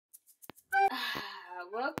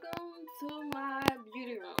Welcome to my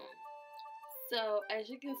beauty room. So as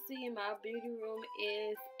you can see, my beauty room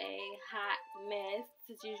is a hot mess.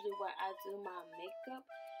 This is usually where I do my makeup,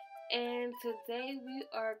 and today we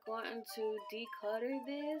are going to declutter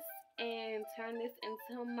this and turn this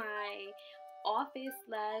into my office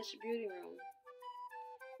slash beauty room.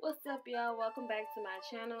 What's up, y'all? Welcome back to my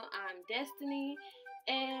channel. I'm Destiny,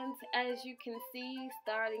 and as you can see,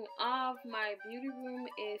 starting off, my beauty room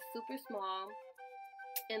is super small.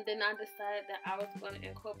 And then I decided that I was going to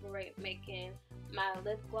incorporate making my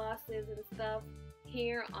lip glosses and stuff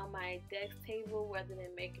here on my desk table rather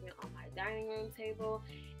than making it on my dining room table.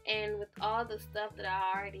 And with all the stuff that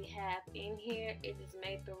I already have in here, it just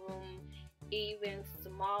made the room even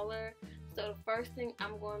smaller. So the first thing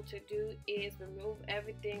I'm going to do is remove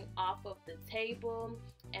everything off of the table.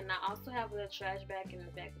 And I also have a little trash bag in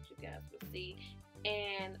the back that you guys will see.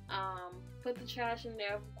 And put the trash in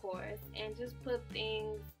there, of course, and just put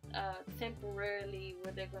things temporarily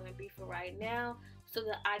where they're going to be for right now, so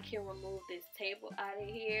that I can remove this table out of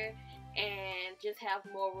here and just have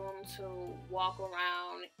more room to walk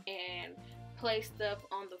around and place stuff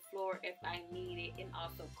on the floor if I need it, and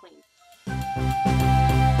also clean.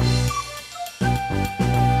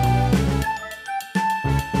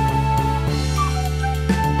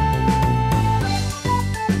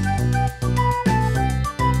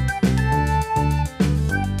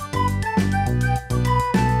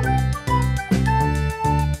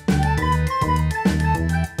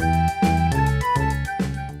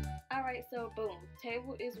 So boom,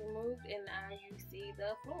 table is removed, and now you see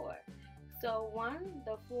the floor. So one,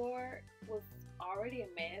 the floor was already a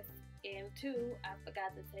mess, and two, I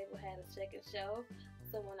forgot the table had a second shelf.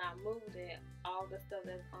 So when I moved it, all the stuff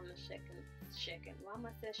that's on the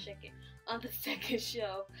on the second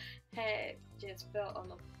shelf had just fell on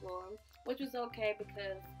the floor, which was okay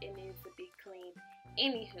because it needs to be cleaned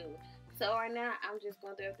anywho. So right now I'm just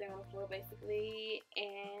going through everything on the floor basically,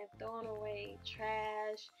 and throwing away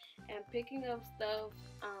trash and picking up stuff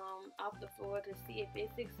off the floor to see if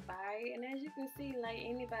it's expired. And as you can see, like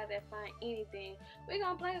anybody that find anything, we're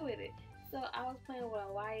gonna play with it. So I was playing with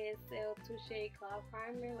a YSL Touche Cloud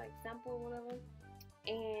Primer, like sample or whatever,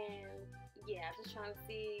 and yeah, just trying to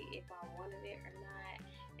see if I wanted it or not.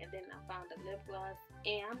 And then I found a lip gloss,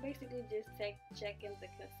 and I'm basically just checking the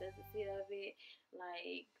consistency of it,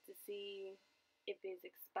 like to see if it's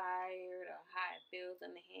expired or how it feels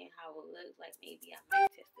in the hand, how it looks. Like maybe I might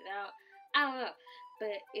test it out. I don't know,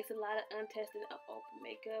 but it's a lot of untested open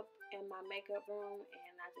makeup in my makeup room,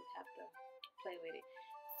 and I just have to play with it.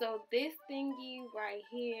 So this thingy right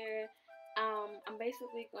here, I'm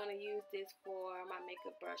basically gonna use this for my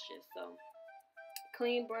makeup brushes. So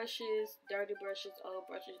clean brushes, dirty brushes, old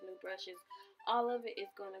brushes, new brushes, all of it is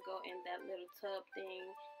going to go in that little tub thing,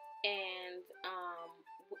 and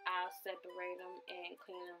I'll separate them and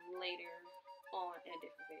clean them later on in a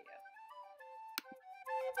different video.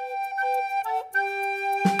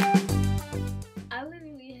 I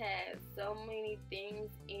literally had so many things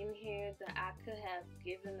in here that I could have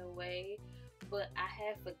given away, but I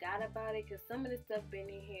had forgot about it because some of the stuff been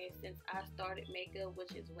in here since I started makeup,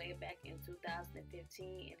 which is way back in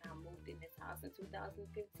 2015, and I moved in this house in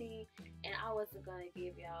 2015, and I wasn't gonna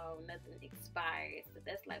give y'all nothing expired, so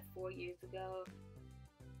that's like 4 years ago.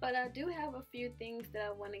 But I do have a few things that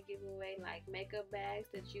I want to give away, like makeup bags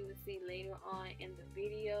that you will see later on in the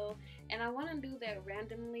video. And I want to do that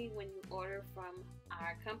randomly when you order from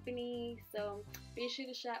our company. So be sure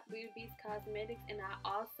to shop Beauty Beats Cosmetics, and I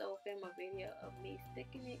also film a video of me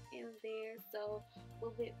sticking it in there. So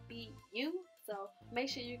will it be you? So make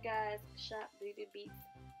sure you guys shop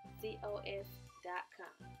beautybeatscos.com.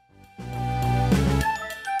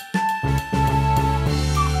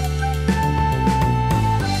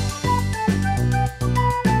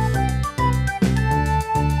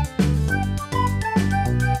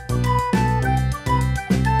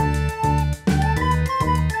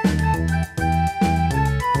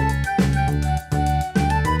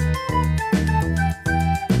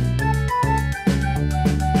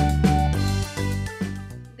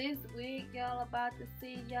 About to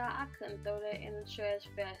see, y'all, I couldn't throw that in the trash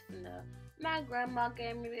fast enough. My grandma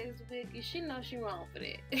gave me this wig, and she knows she wrong for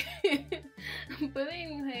that. But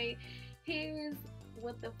anyway, here's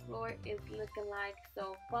what the floor is looking like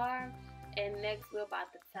so far, and next we're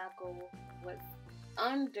about to tackle what's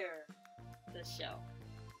under the shelf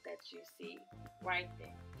that you see right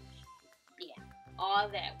there. Yeah, all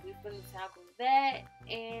that. We're gonna tackle that,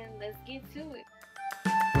 and let's get to it.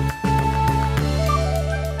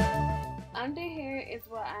 Under here is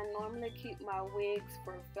where I normally keep my wigs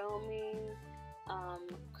for filming,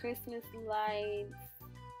 Christmas lights,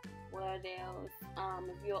 well, nails.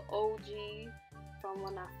 If you're OG from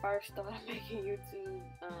when I first started making YouTube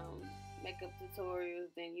makeup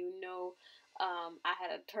tutorials, then you know I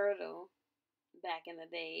had a turtle back in the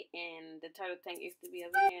day, and the turtle tank used to be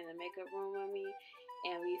over here in the makeup room with me,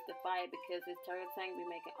 and we used to fight because this turtle tank be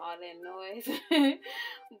making all that noise.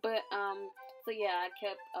 But so yeah, I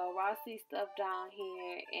kept Rossi stuff down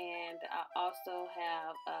here, and I also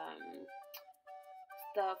have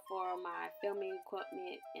stuff for my filming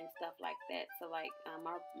equipment and stuff like that. So like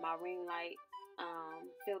my ring light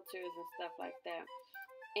filters and stuff like that.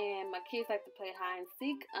 And my kids like to play hide and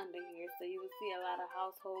seek under here, so you will see a lot of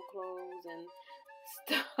household clothes and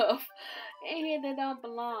stuff in here that don't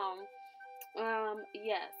belong.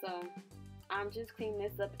 Yeah, so I'm just cleaning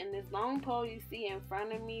this up. And this long pole you see in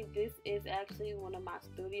front of me, this is actually one of my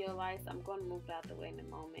studio lights. I'm going to move it out the way in a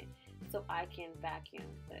moment so I can vacuum.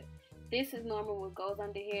 But this is normally what goes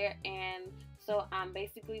under here, and so I'm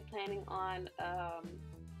basically planning on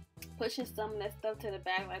pushing some of that stuff to the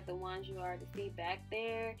back, like the ones you already see back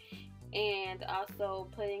there, and also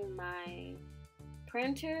putting my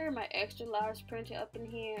printer, my extra large printer up in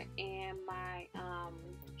here, and my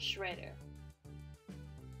shredder.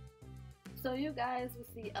 So you guys will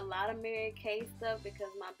see a lot of Mary Kay stuff because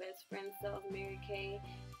my best friend sells Mary Kay.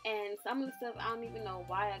 And some of the stuff, I don't even know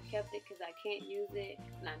why I kept it, because I can't use it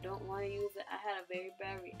and I don't want to use it. I had a very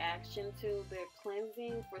bad reaction to their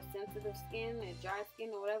cleansing for sensitive skin and dry skin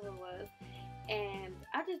or whatever it was, and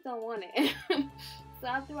I just don't want it. So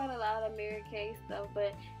I threw out a lot of Mary Kay stuff.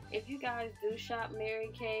 But if you guys do shop Mary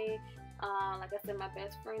Kay, like I said, my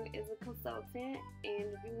best friend is a consultant,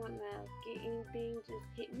 and if you want to get anything, just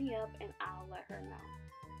hit me up and I'll let her know.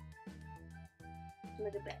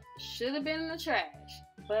 Look at that. Should have been in the trash.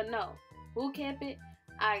 But no. Who kept it?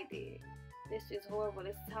 I did. This is horrible.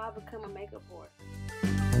 This is how I become a makeup whore.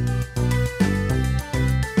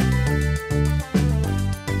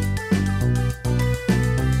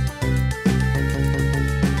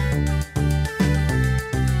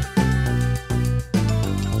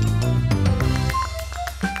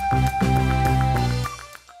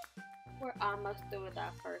 We're almost through with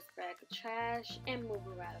our first bag of trash, and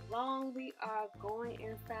moving right along, we are going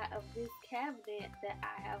inside of this cabinet that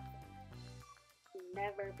I have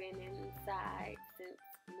never been inside since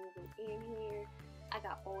moving in here. I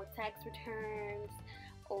got old tax returns,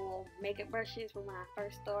 old makeup brushes from when I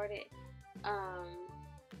first started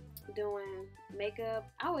doing makeup.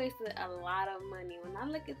 I wasted a lot of money. When I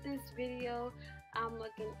look at this video, I'm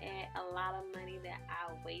looking at a lot of money that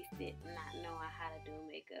I wasted not knowing how to do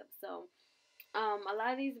makeup. So a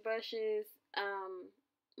lot of these brushes,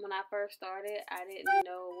 when I first started, I didn't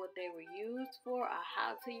know what they were used for or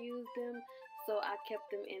how to use them, so I kept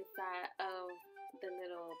them inside of the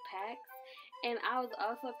little packs. And I was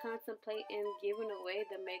also contemplating giving away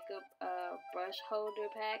the makeup brush holder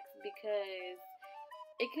packs, because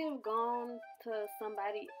it could have gone to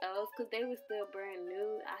somebody else, because they were still brand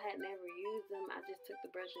new. I had never used them. I just took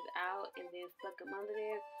the brushes out and then stuck them under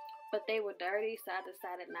there. But they were dirty, so I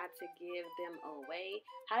decided not to give them away.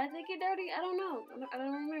 How did they get dirty? I don't know. I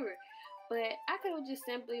don't remember. But I could have just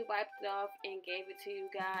simply wiped it off and gave it to you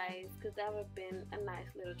guys, because that would have been a nice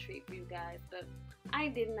little treat for you guys. But I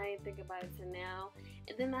didn't even think about it till now.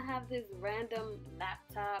 And then I have this random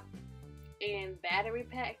laptop and battery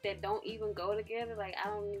pack that don't even go together. Like, I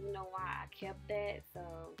don't even know why I kept that. So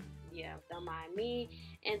yeah, don't mind me.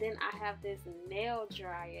 And then I have this nail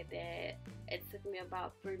dryer that it took me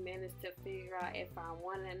about 3 minutes to figure out if I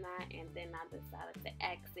wanted or not, and then I decided to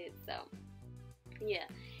exit. So yeah.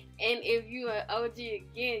 And if you are OG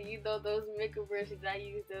again, you know those makeup brushes, I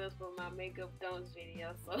use those for my makeup don'ts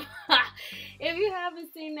video. So if you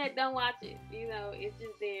haven't seen that, don't watch it. You know, it's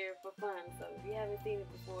just there for fun. So if you haven't seen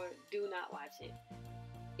it before, do not watch it.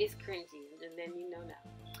 It's cringy. I'm just letting you know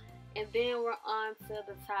now. And then we're on to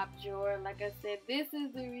the top drawer. Like I said, this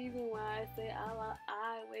is the reason why I say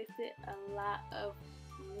I wasted a lot of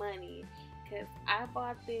money, because I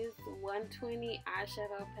bought this 120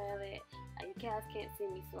 eyeshadow palette. You guys can't see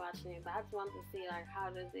me swatching it, but I just wanted to see like how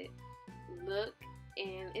does it look,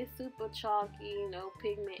 and it's super chalky, no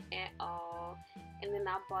pigment at all. And then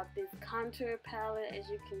I bought this contour palette, as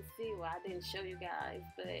you can see. Well, I didn't show you guys,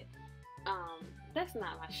 but that's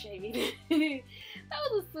not my shade. That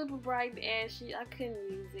was a super bright ashy. I couldn't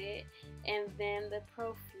use it. And then the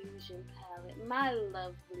Profusion palette, my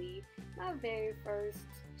lovely, my very first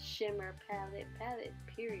shimmer palette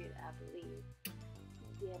period, I believe.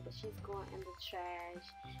 Yeah, but she's going in the trash.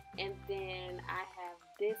 And then I have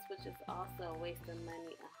this, which is also a waste of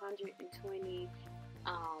money, 120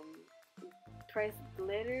 pressed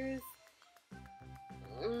glitters.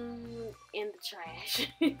 In the trash.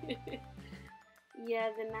 Yeah,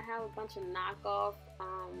 then I have a bunch of knockoff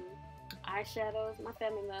eyeshadows. My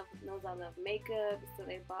family knows I love makeup, so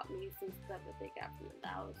they bought me some stuff that they got from the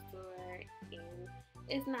dollar store, and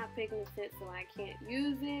it's not pigmented, so I can't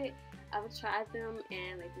use it. I've tried them,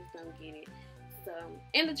 and they just don't get it. So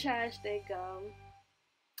in the trash they go,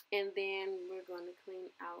 and then we're going to clean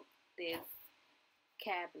out this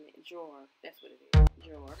cabinet drawer. That's what it is,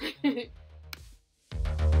 drawer.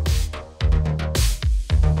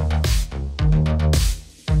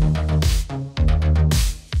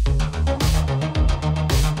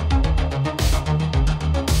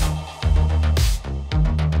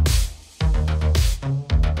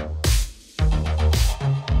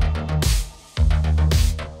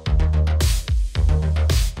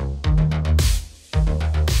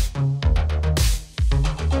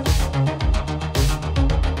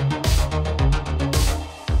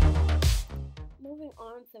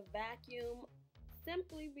 On to vacuum,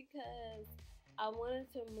 simply because I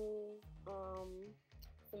wanted to move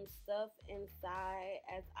some stuff inside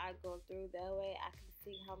as I go through. That way I can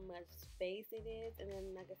see how much space it is, and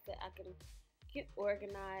then like I said, I can get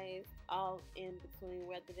organized all in between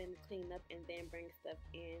rather than clean up and then bring stuff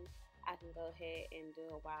in. I can go ahead and do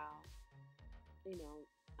it while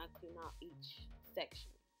I clean out each section.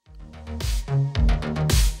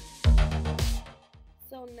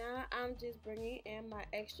 So now I'm just bringing in my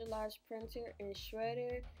extra large printer and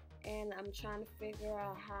shredder, and I'm trying to figure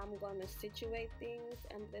out how I'm going to situate things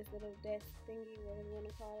and this little desk thingy, whatever you want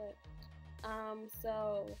to call it.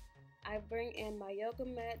 So I bring in my yoga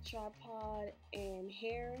mat, tripod, and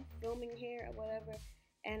hair, filming hair or whatever,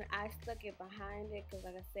 and I stuck it behind it because,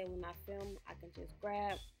 like I said, when I film, I can just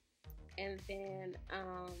grab. And then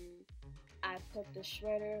I put the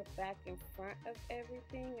shredder back in front of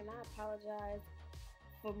everything, and I apologize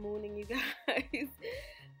for mooning you guys.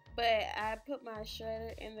 But I put my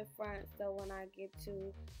shredder in the front, so when I get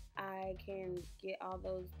to, I can get all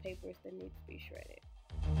those papers that need to be shredded.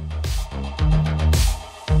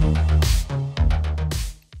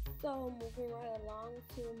 So moving right along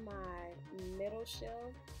to my middle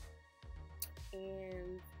shelf,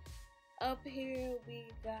 and up here we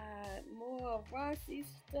got more Rossi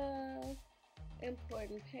stuff,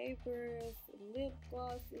 important papers, lip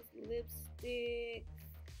glosses, lipsticks,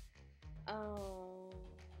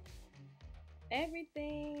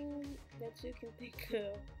 everything that you can think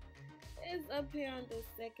of is up here on the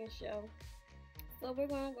second shelf. So we're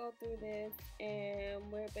gonna go through this, and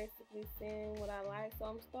we're basically seeing what I like. So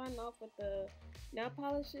I'm starting off with the nail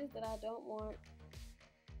polishes that I don't want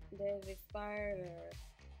that is expired or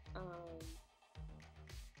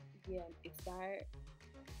expired,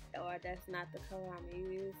 or that's not the color I'm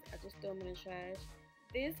gonna use. I just threw them in the trash.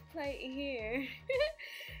 This plate here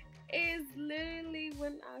is literally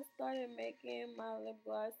when I started making my lip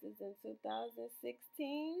glosses in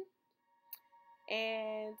 2016,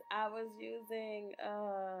 and I was using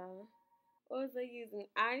what was I using?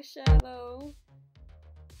 Eyeshadow,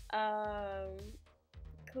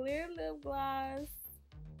 clear lip gloss,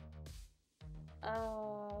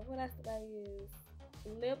 what else did I use?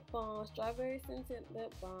 Lip balm, strawberry scented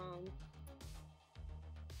lip balm,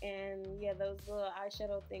 and yeah, those little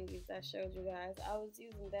eyeshadow thingies I showed you guys. I was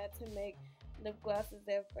using that to make lip glosses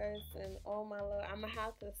at first, and oh my lord, I'm gonna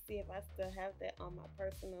have to see if I still have that on my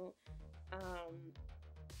personal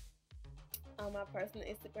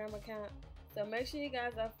Instagram account. So make sure you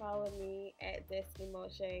guys are following me at Destiny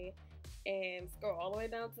Moshe, and scroll all the way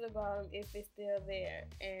down to the bottom if it's still there,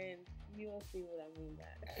 and you will see what I mean by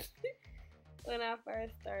that. When I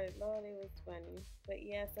first started, Lord, it was funny. But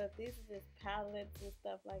yeah, so these are just palettes and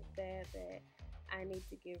stuff like that that I need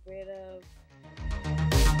to get rid of.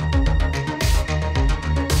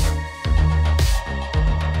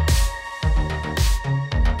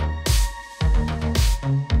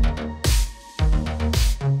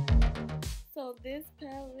 So this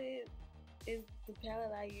palette is the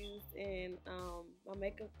palette I used in my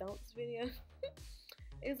makeup don'ts video.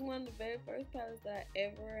 It's one of the very first palettes that I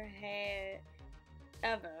ever had,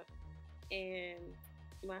 ever. And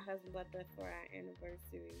my husband bought that for our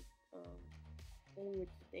anniversary when we were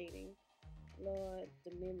dating. Lord,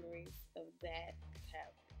 the memories of that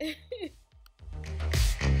palette.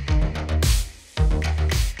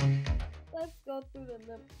 Let's go through the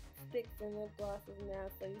lipsticks and lip glosses now.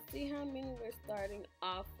 So you see how many we're starting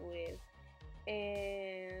off with.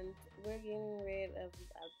 And we're getting rid of,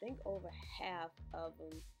 I think, over half of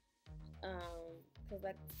them, because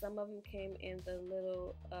like some of them came in the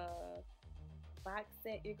little box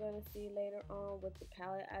set you're gonna see later on with the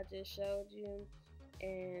palette I just showed you,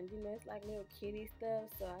 and it's like little kitty stuff,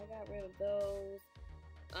 so I got rid of those.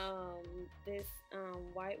 This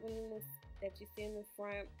white one that you see in the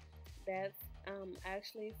front, that's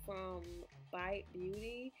actually from Bite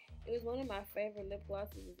Beauty. It was one of my favorite lip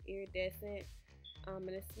glosses. It's iridescent, and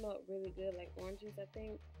it smelled really good, like oranges, I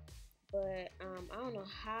think. But I don't know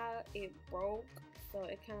how it broke, so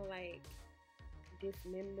it kind of like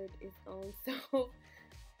dismembered its own self.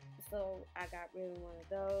 So I got rid of one of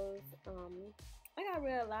those. I got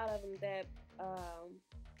rid of a lot of them. That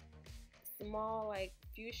small like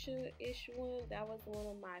fuchsia-ish one, that was one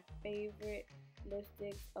of my favorite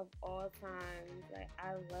lipsticks of all time. Like,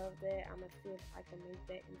 I love that. I'm gonna see if I can make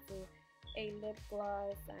that into a lip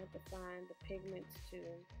gloss. I have to find the pigments to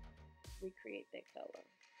recreate that color.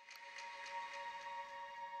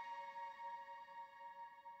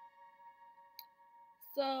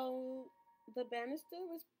 So the banister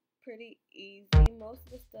was pretty easy. Most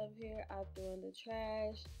of the stuff here I threw in the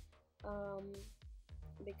trash. Um,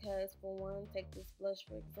 because for one, take this blush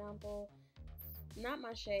for example. Not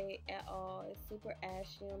my shade at all. It's super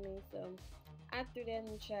ashy on me, so I threw that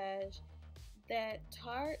in the trash. That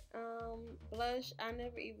Tarte blush, I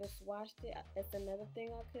never even swatched it. That's another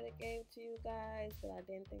thing I could have gave to you guys, but I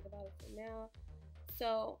didn't think about it for now.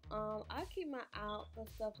 So I keep my eye out for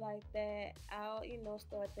stuff like that. I'll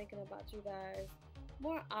start thinking about you guys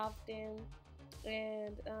more often.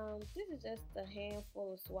 And this is just a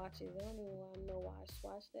handful of swatches. I don't even want to know why I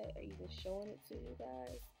swatched that or even showing it to you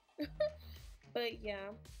guys. But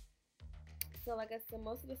yeah, so like I said,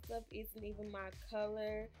 most of the stuff isn't even my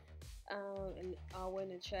color, and all went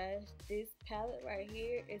in the trash. This palette right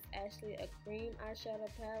here is actually a cream eyeshadow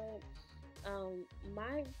palette.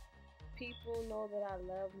 My people know that I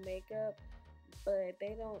love makeup, but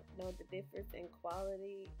they don't know the difference in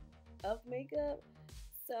quality of makeup.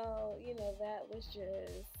 So, that was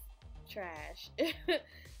just trash.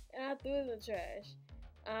 And I threw it in the trash.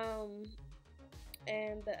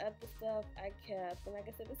 And the other stuff I kept. And like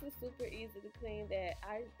I said, this is super easy to clean. That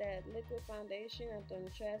liquid foundation I threw in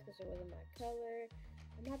the trash because it wasn't my color.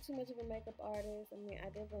 I'm not too much of a makeup artist. I mean, I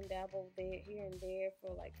did dabble there, here and there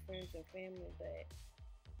for like friends and family, but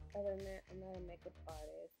other than that, I'm not a makeup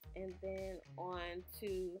artist. And then on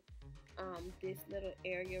to this little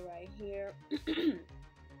area right here.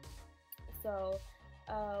 So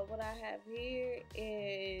what I have here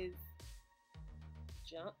is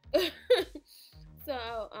junk. So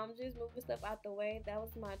I'm just moving stuff out the way. That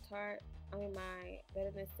was my my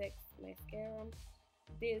Better Than Sex mascara.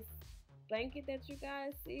 This blanket that you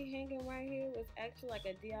guys see hanging right here was actually like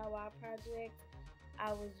a DIY project.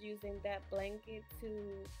 I was using that blanket to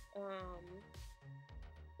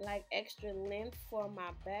like extra length for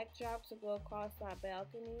my backdrop to go across my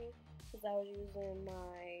balcony, because I was using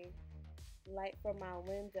my light from my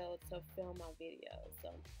window to film my video. So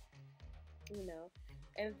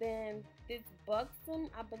and then this buxom,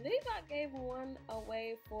 I believe I gave one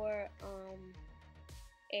away for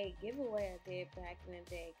a giveaway I did back in the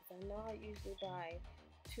day, because I know I usually buy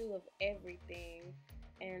 2 of everything,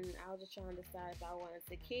 and I was just trying to decide if I wanted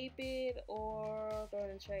to keep it or throw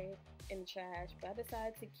it in the trash. But I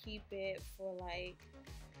decided to keep it for like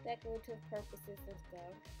decorative purposes and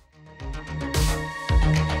stuff.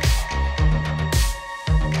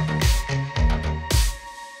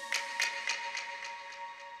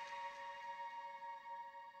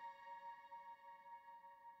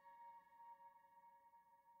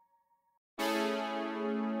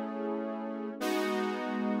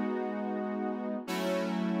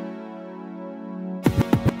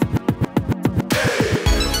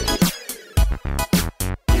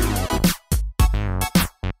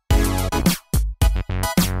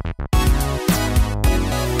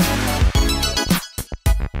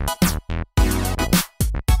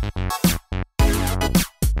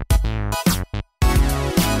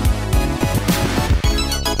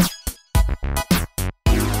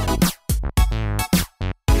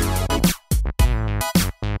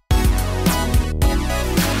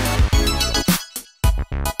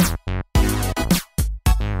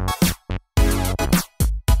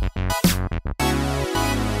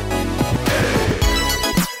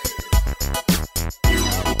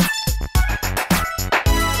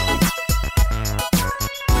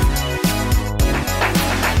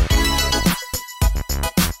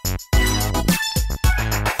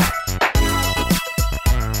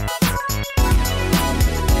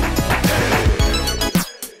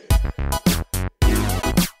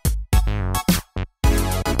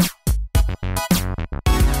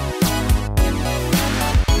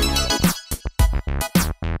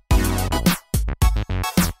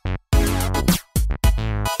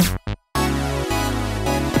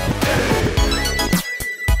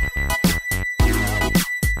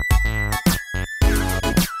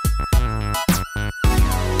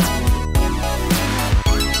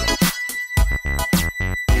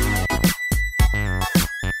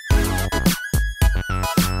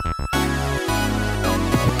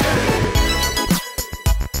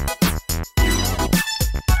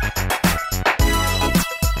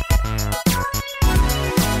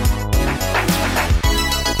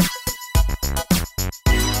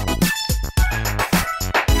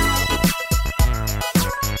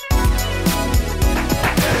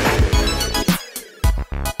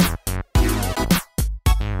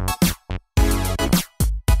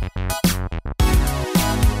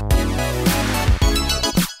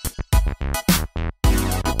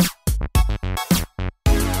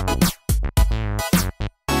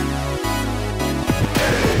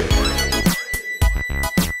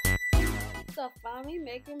 we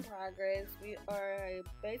making progress. We are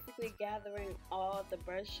basically gathering all the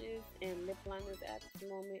brushes and lip liners at this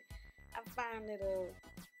moment. I find little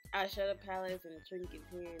eyeshadow palettes and trinkets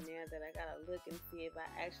here and there that I gotta look and see if I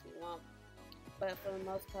actually want. But for the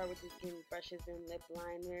most part, we're just getting brushes and lip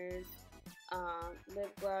liners,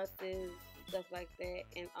 lip glosses, stuff like that,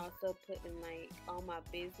 and also putting like all my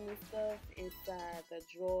business stuff inside the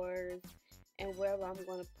drawers and wherever I'm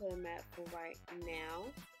gonna put them at for right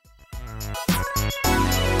now.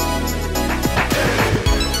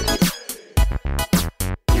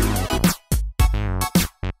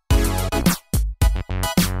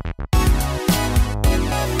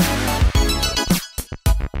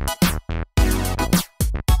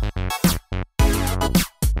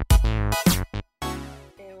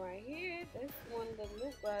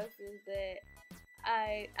 Lip glosses that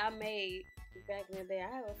I made back in the day. I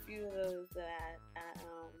have a few of those that I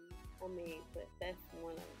made, but that's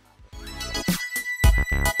one of them.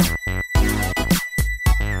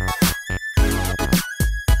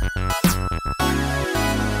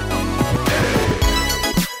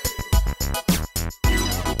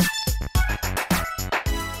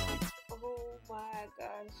 Oh my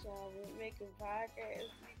gosh, y'all, we're making progress.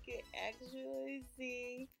 You can actually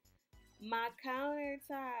see my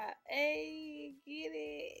countertop. Hey, get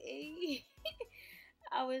it. Hey.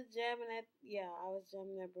 I was jamming at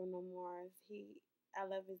Bruno Mars. I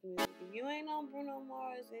love his music. If you ain't on Bruno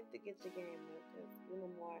Mars, you need to get your game up, because Bruno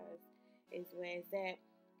Mars is where it's at.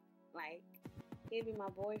 Like, he'll be my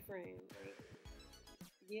boyfriend. Like,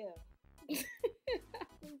 yeah.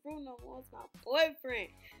 Bruno Mars my boyfriend.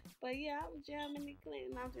 But yeah, I'm jamming and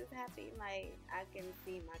cleaning. I'm just happy, like, I can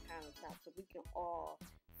see my countertop, so we can all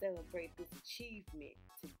celebrate this achievement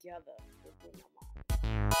together with Bruno Mars.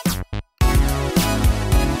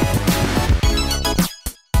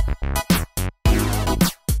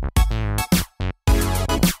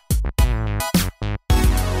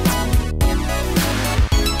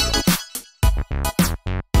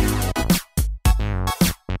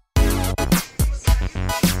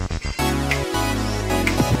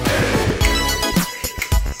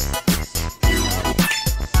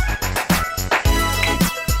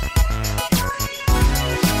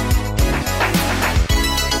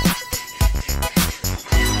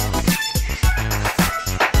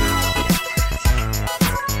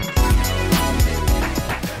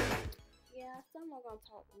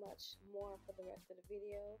 Talk much more for the rest of the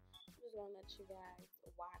video. I'm just gonna let you guys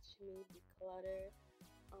watch me declutter.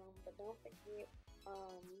 But don't forget,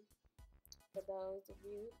 for those of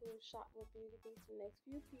you who shop with Beauty Beats, the next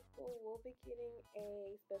few people will be getting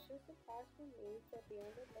a special surprise from me. So be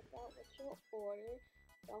on the lookout with your order.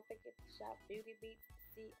 Don't forget to shop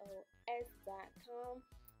beautybeatscos.com.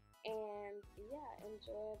 And yeah,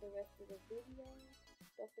 enjoy the rest of the video.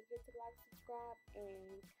 Don't forget to like, subscribe,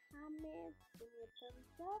 and comment. Give me a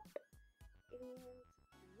thumbs up. And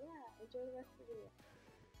yeah, enjoy the rest of the video.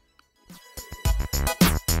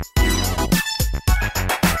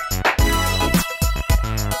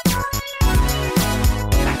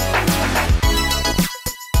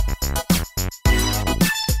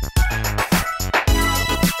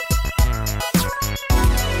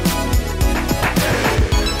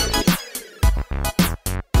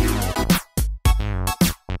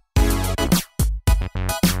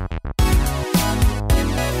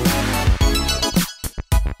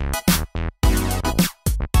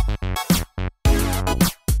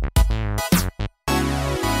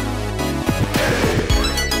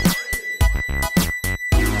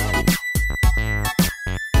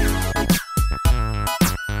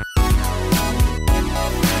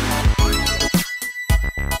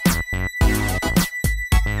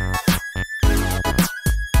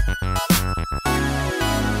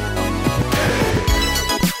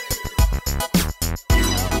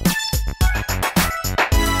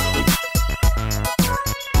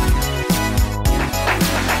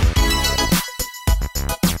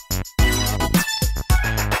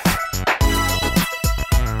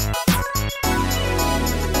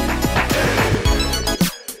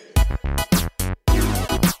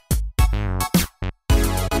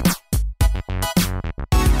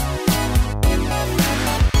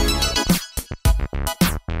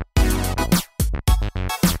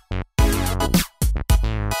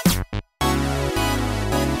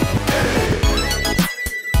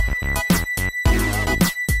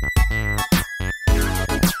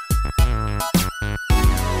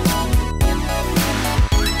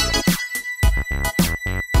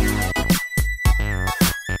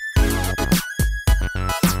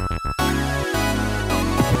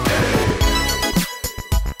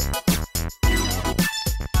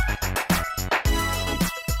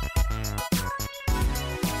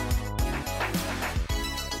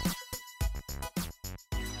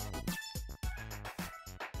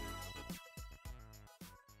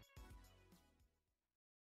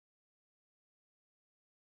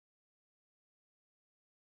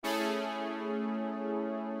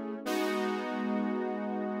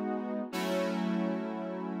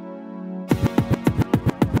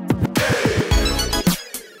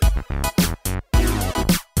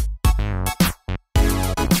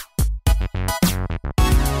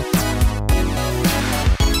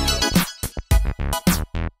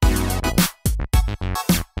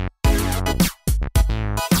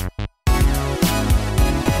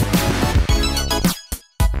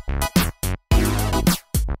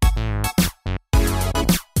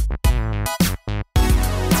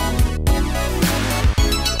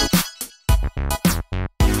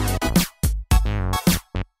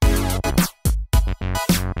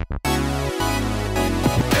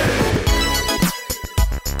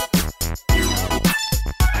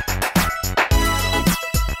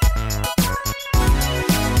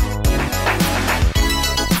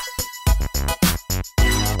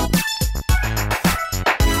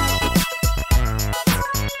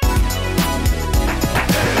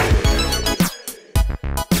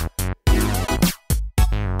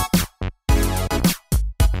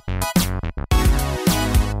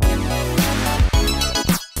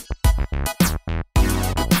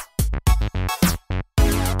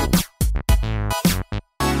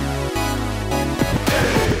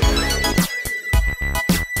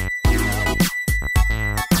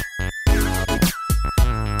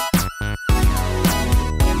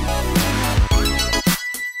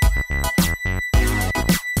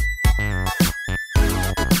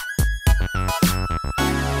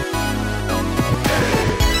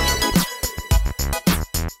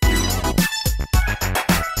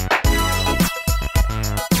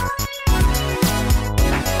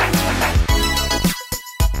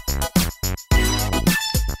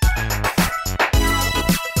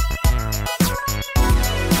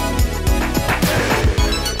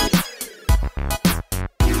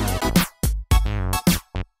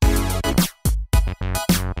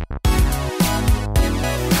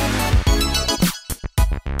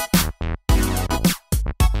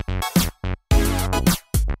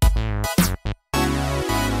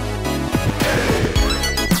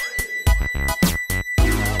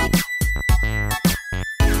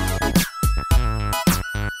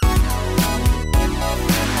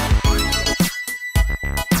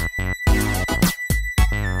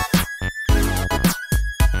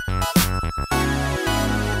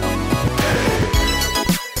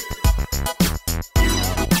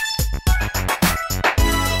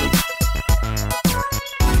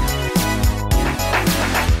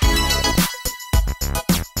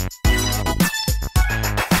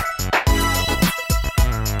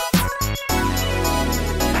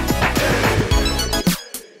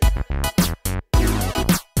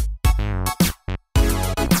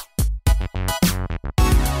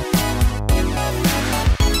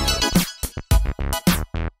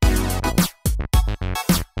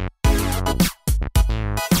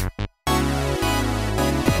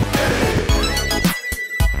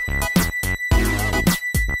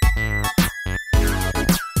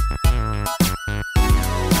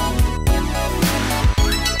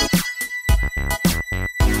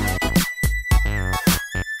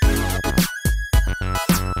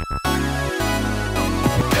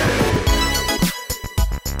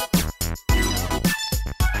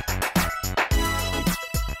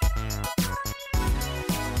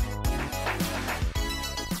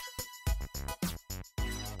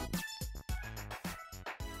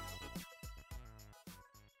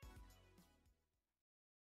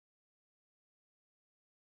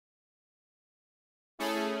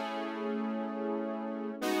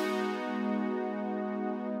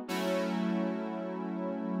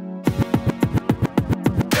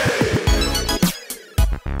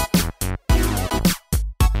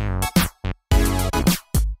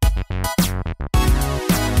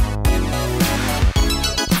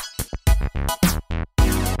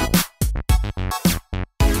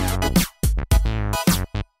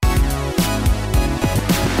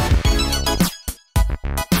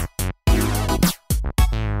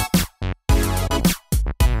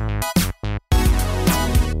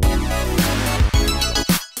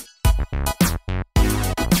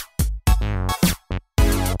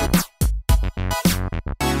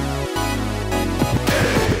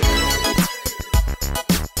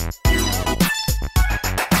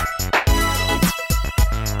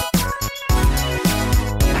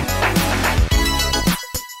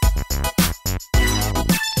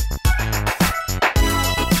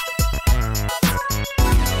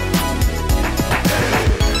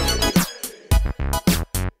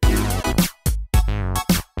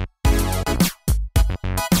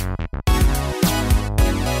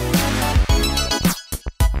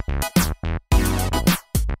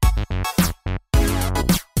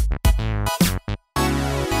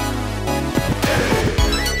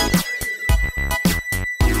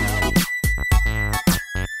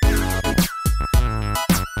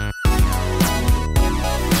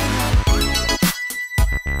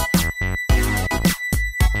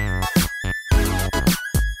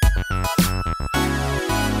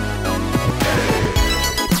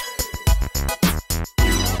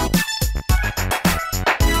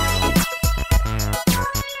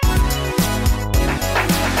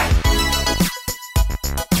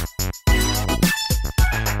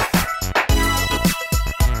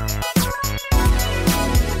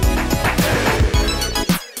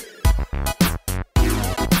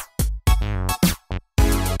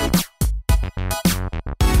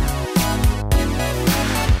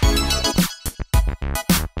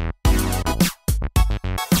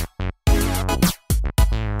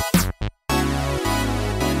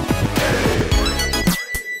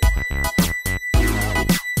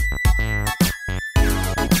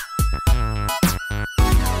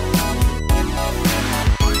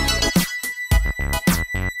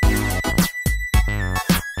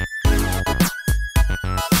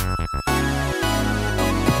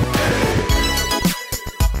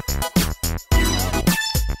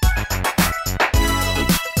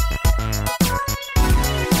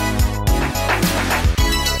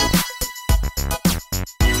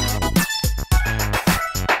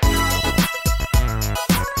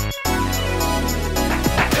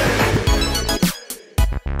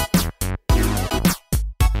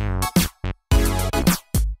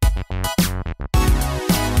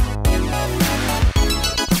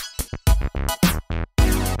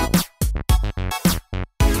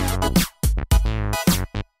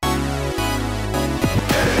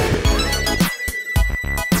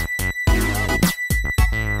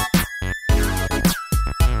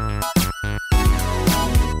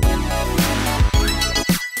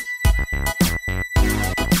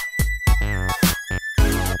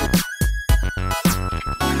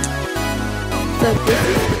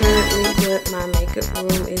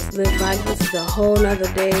 makeup room is lit like. This is a whole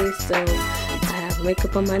nother day, so I have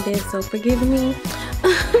makeup on my desk, so forgive me.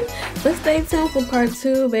 But stay tuned for part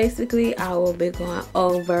 2. Basically, I will be going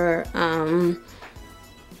over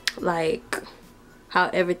like how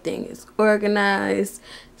everything is organized,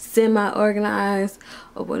 semi-organized,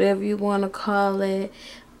 or whatever you want to call it,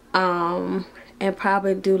 and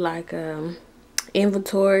probably do like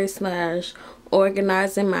inventory slash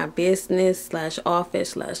organizing my business slash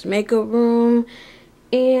office slash makeup room.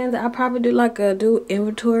 And I'll probably do like a do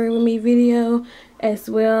inventory with me video as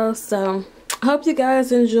well. So I hope you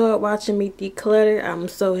guys enjoyed watching me declutter. I'm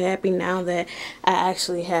so happy now that I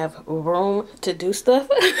actually have room to do stuff.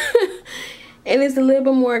 And it's a little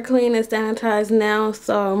bit more clean and sanitized now.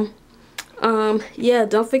 So yeah,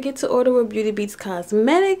 don't forget to order with Beauty Beats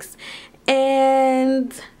Cosmetics.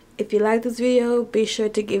 And if you like this video, be sure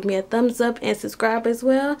to give me a thumbs up and subscribe as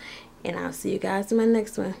well. And I'll see you guys in my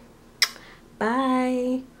next one.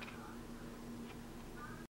 Bye.